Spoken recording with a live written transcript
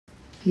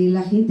que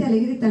la gente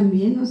alegre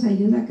también nos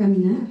ayuda a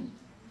caminar.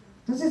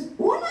 Entonces,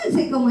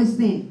 únanse como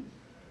estén,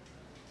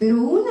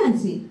 pero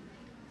únanse.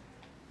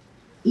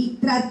 Y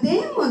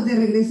tratemos de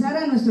regresar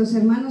a nuestros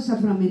hermanos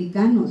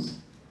afroamericanos,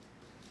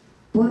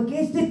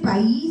 porque este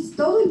país,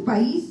 todo el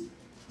país,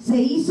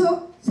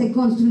 se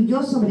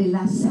construyó sobre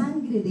la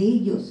sangre de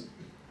ellos.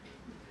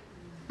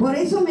 Por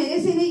eso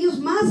merecen ellos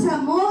más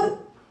amor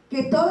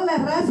que todas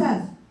las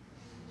razas.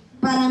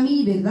 Para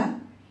mí, ¿verdad?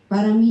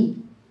 Para mí.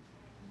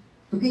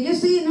 Porque yo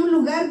estoy en un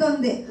lugar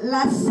donde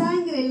la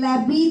sangre,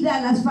 la vida,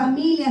 las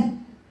familias,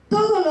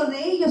 todo lo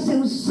de ellos se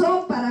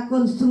usó para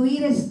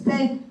construir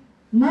este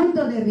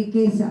mundo de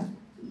riqueza.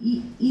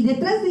 Y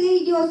detrás de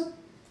ellos,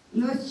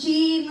 los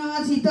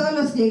chinos y todos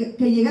los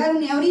que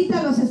llegaron, y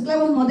ahorita los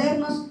esclavos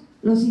modernos,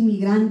 los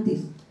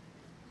inmigrantes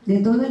de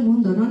todo el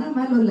mundo, no nada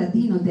más los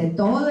latinos, de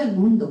todo el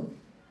mundo.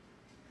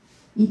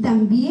 Y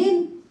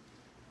también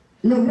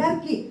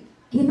lograr que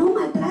no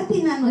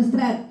maltraten a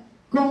nuestra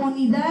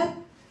comunidad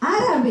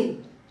árabe.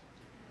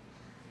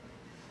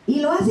 Y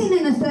lo hacen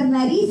en nuestras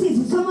narices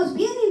y somos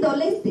bien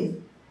indolentes.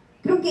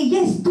 Creo que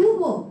ya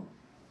estuvo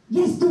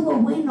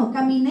bueno.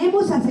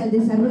 Caminemos hacia el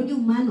desarrollo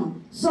humano.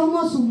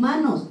 Somos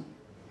humanos.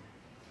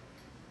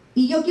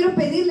 Y yo quiero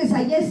pedirles,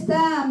 allá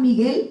está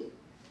Miguel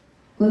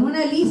con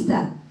una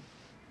lista.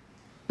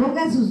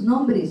 Pongan sus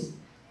nombres.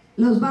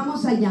 Los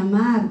vamos a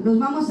llamar, los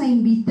vamos a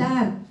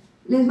invitar,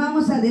 les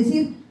vamos a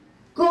decir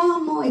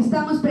cómo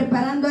estamos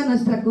preparando a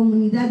nuestra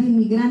comunidad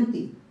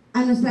inmigrante,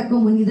 a nuestra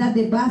comunidad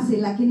de base,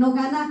 la que no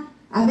gana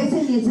a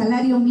veces ni el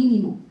salario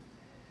mínimo.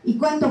 ¿Y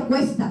cuánto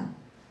cuesta?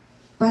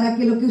 Para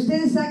que lo que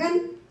ustedes hagan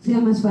sea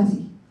más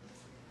fácil.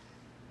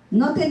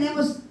 No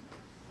tenemos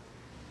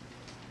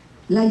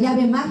la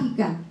llave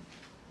mágica,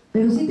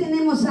 pero sí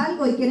tenemos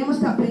algo y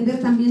queremos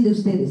aprender también de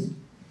ustedes.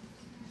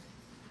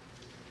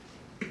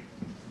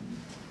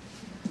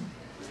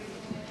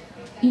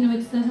 You know,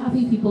 it's the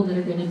happy people that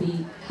are going to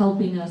be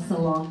helping us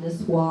along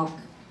this walk.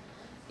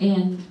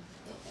 And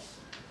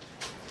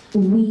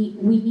we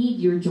need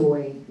your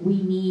joy.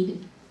 We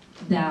need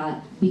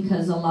that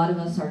because a lot of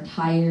us are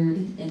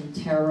tired and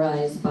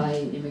terrorized by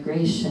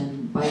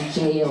immigration, by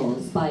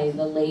jails, by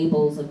the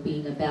labels of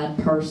being a bad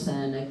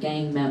person, a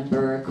gang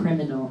member, a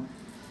criminal.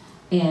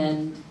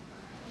 And,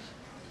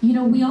 you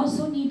know, we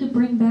also need to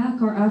bring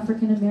back our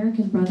African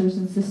American brothers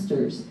and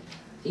sisters.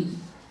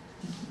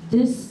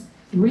 This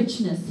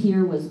richness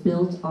here was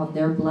built on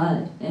their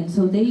blood, and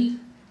so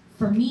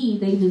for me,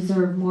 they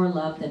deserve more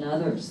love than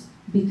others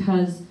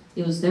because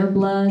it was their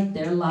blood,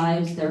 their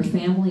lives, their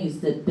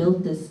families that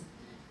built this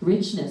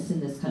richness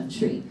in this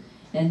country.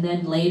 And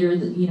then later,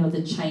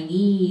 the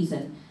Chinese,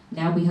 and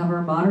now we have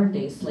our modern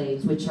day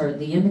slaves, which are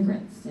the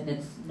immigrants, and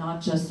it's not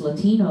just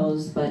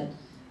Latinos, but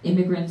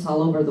immigrants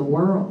all over the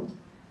world.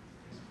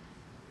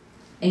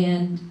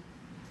 And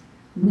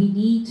we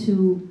need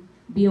to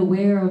be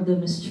aware of the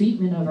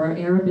mistreatment of our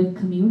Arabic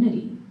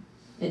community.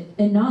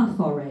 Enough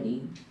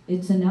already.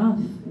 It's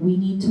enough. We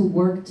need to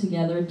work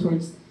together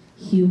towards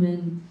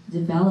human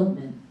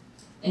development.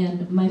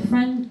 And my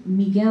friend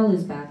Miguel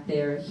is back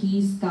there.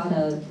 He's got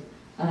a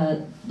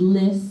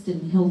list,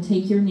 and he'll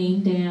take your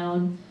name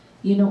down,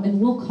 and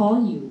we'll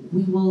call you.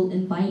 We will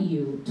invite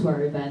you to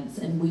our events,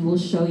 and we will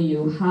show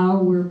you how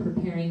we're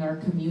preparing our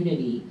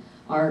community.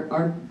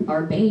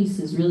 Our base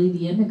is really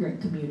the immigrant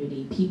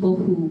community, people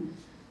who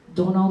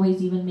don't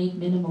always even make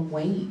minimum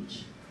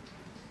wage.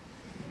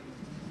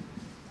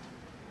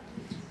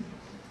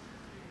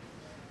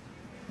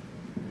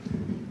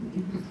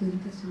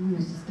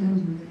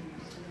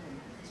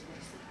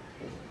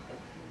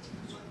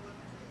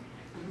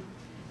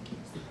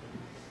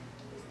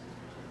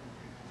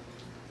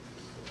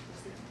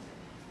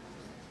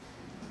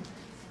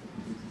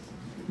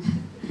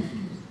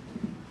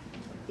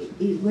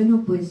 Y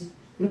bueno, pues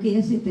creo que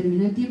ya se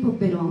terminó el tiempo,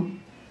 pero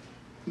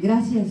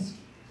gracias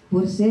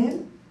por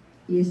ser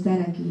y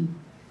estar aquí.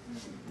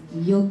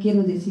 Y yo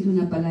quiero decir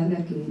una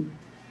palabra que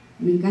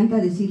me encanta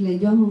decirle: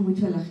 yo amo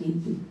mucho a la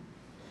gente.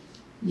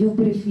 Yo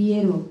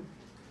prefiero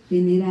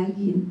tener a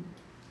alguien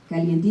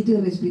calientito y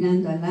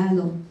respirando al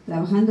lado,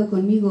 trabajando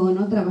conmigo o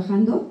no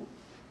trabajando,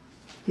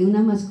 que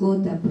una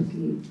mascota,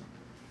 porque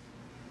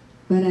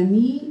para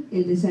mí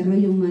el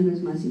desarrollo humano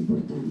es más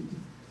importante.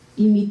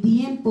 Y mi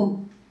tiempo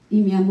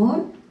y mi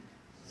amor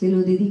se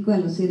lo dedico a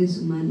los seres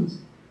humanos.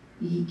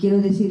 Y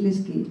quiero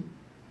decirles que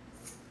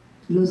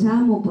los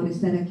amo por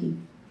estar aquí.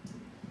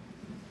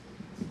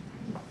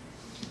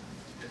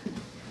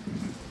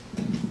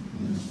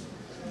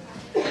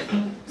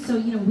 So,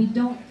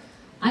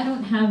 I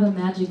don't have a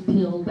magic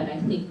pill, but I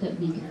think that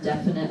we can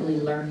definitely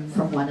learn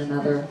from one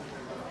another.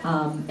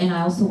 And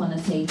I also want to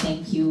say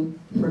thank you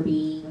for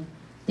being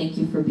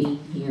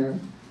here.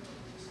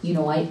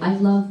 I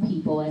love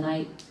people, and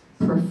I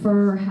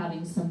prefer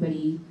having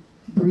somebody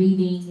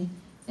breathing,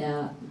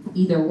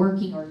 either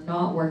working or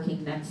not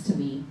working next to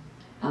me,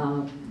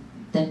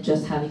 than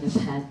just having a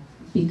pet,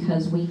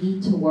 because we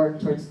need to work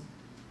towards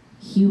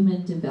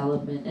human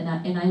development,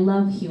 and I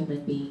love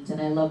human beings, and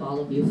I love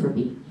all of you for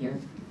being here.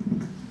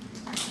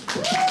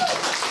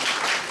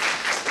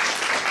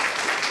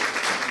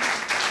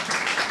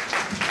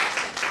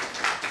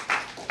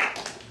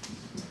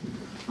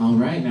 All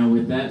right, now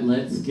with that,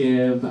 let's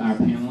give our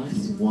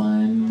panelists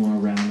one more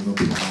round of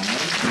applause.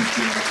 Thank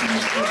you so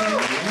much for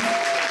being here.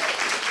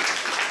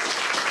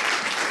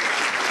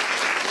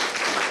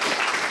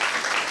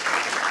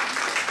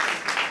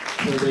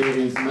 So there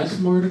is much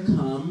more to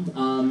come,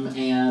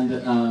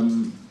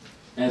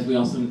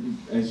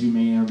 as you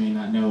may or may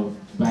not know,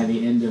 by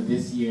the end of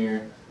this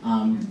year,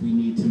 we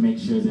need to make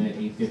sure that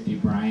 850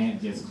 Bryant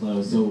gets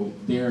closed. So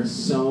there are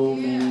so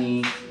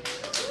many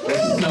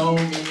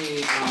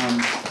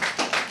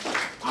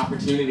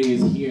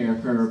opportunities here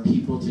for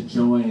people to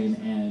join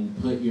and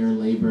put your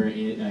labor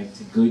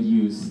to good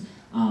use.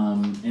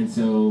 And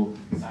so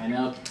sign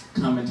up,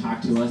 come and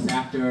talk to us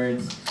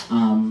afterwards.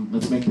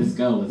 Let's make this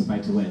go. Let's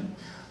fight to win.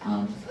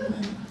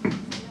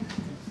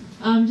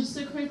 Just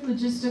a quick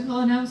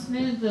logistical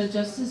announcement. The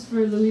Justice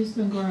for Luis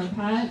Pangora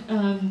Pat,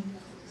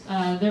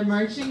 they're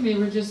marching. They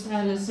were just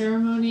at a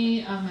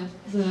ceremony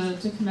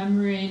to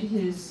commemorate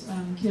his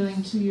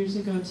killing 2 years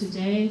ago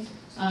today.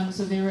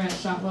 So they were at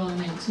Shotwell and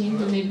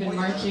 19th, and they've been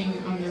marching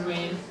on their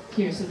way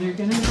here. So they're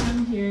going to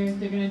come here.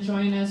 They're going to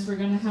join us. We're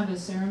going to have a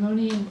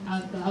ceremony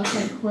at the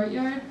outside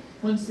courtyard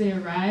once they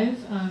arrive.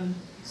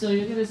 So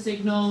you'll get a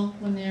signal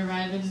when they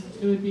arrive, and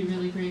it would be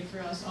really great for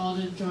us all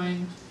to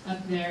join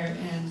up there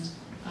and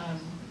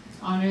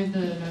honor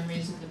the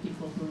memories of the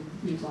people who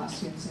we've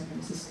lost here in San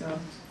Francisco.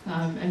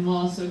 And we'll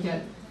also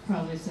get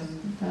probably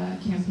some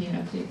campaign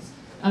updates.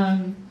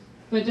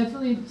 But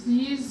definitely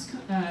please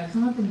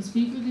come up and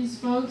speak with these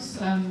folks,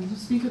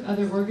 speak with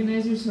other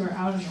organizers who are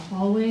out in the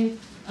hallway.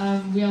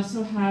 We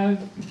also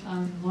have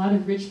a lot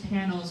of rich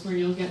panels where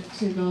you'll get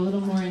to go a little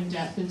more in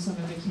depth in some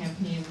of the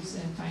campaigns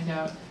and find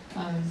out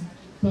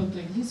both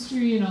like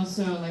history and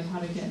also like how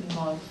to get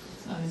involved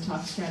in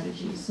talk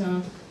strategy.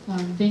 So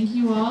thank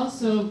you all.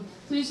 So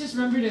please just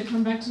remember to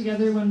come back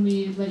together when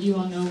we let you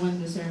all know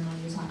when the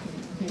ceremony is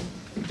happening. Okay,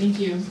 thank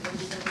you.